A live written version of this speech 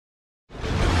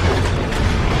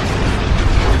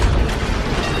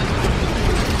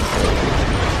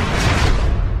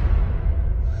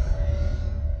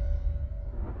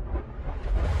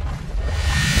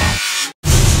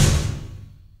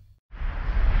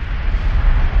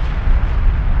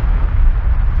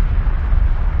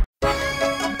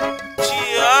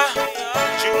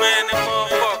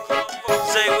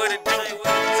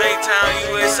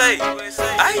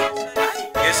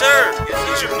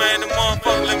It's your man, the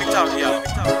motherfucker. Let me talk to y'all.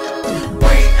 3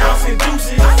 ounce and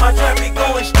deuces, my traffic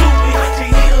going stupid. To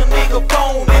hit a nigga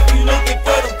phone if you looking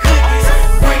for them cookies.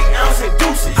 3 ounce and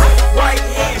deuces, right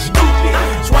hand stupid.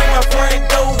 Swing my friend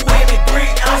dough in it. 3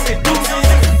 ounce and deuces,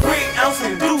 3 ounce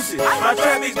and deuces, my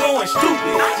traffic going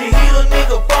stupid. To hit a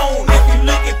nigga phone if you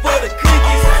looking for the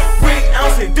cookies. 3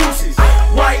 ounce and deuces,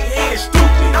 right hand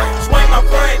stupid. Swing my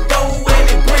friend dough in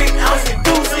it. 3 ounce and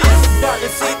deuces. Dr.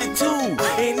 62,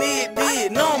 and it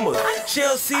did numbers.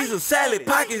 Shell Caesar salad,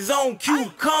 pockets on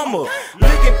cucumber.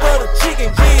 Looking for the chicken,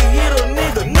 G, hit a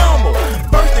nigga number.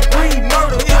 First degree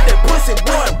murder, if that pussy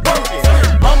boy working.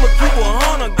 I'ma keep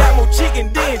 100, got more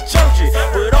chicken than churches.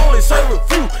 But only serve a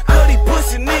few, cause these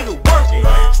pussy nigga working.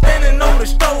 Standing on the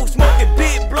stove, smoking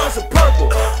big blunts of purple.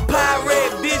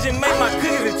 Pirate vision make my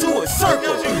cookies into a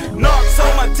circle. Knocks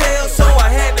on my tail, so I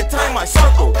had to time my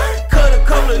circle. Cut a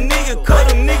couple of niggas, cut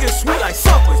them niggas sweet like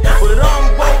suckers. But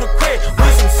I'm bold to crack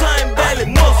with some Sun Valley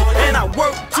muscle. And I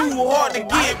work too hard to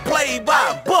get played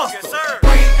by a buster. 3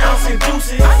 ounce and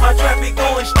deuces, my traffic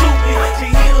going stupid. To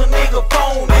hit a nigga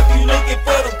phone if you looking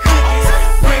for them cookies.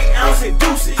 3 ounce and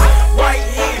deuces, right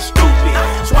hand stupid.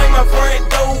 Swing my friend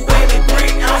dough in it.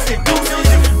 3 ounce and deuces,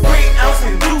 3 ounce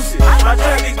and deuces, my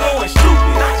traffic going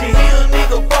stupid. To hit a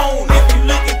nigga phone if you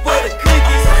looking for the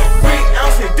cookies. 3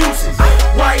 ounce and deuces,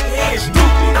 right hand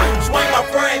stupid. Swing my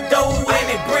friend dough in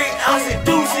it. 3 ounce and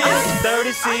deuces.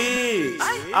 36,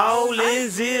 all in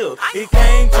zip. It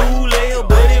came too late,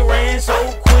 but it ran so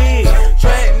quick.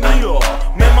 Track me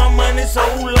off, man, my money so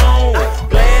low.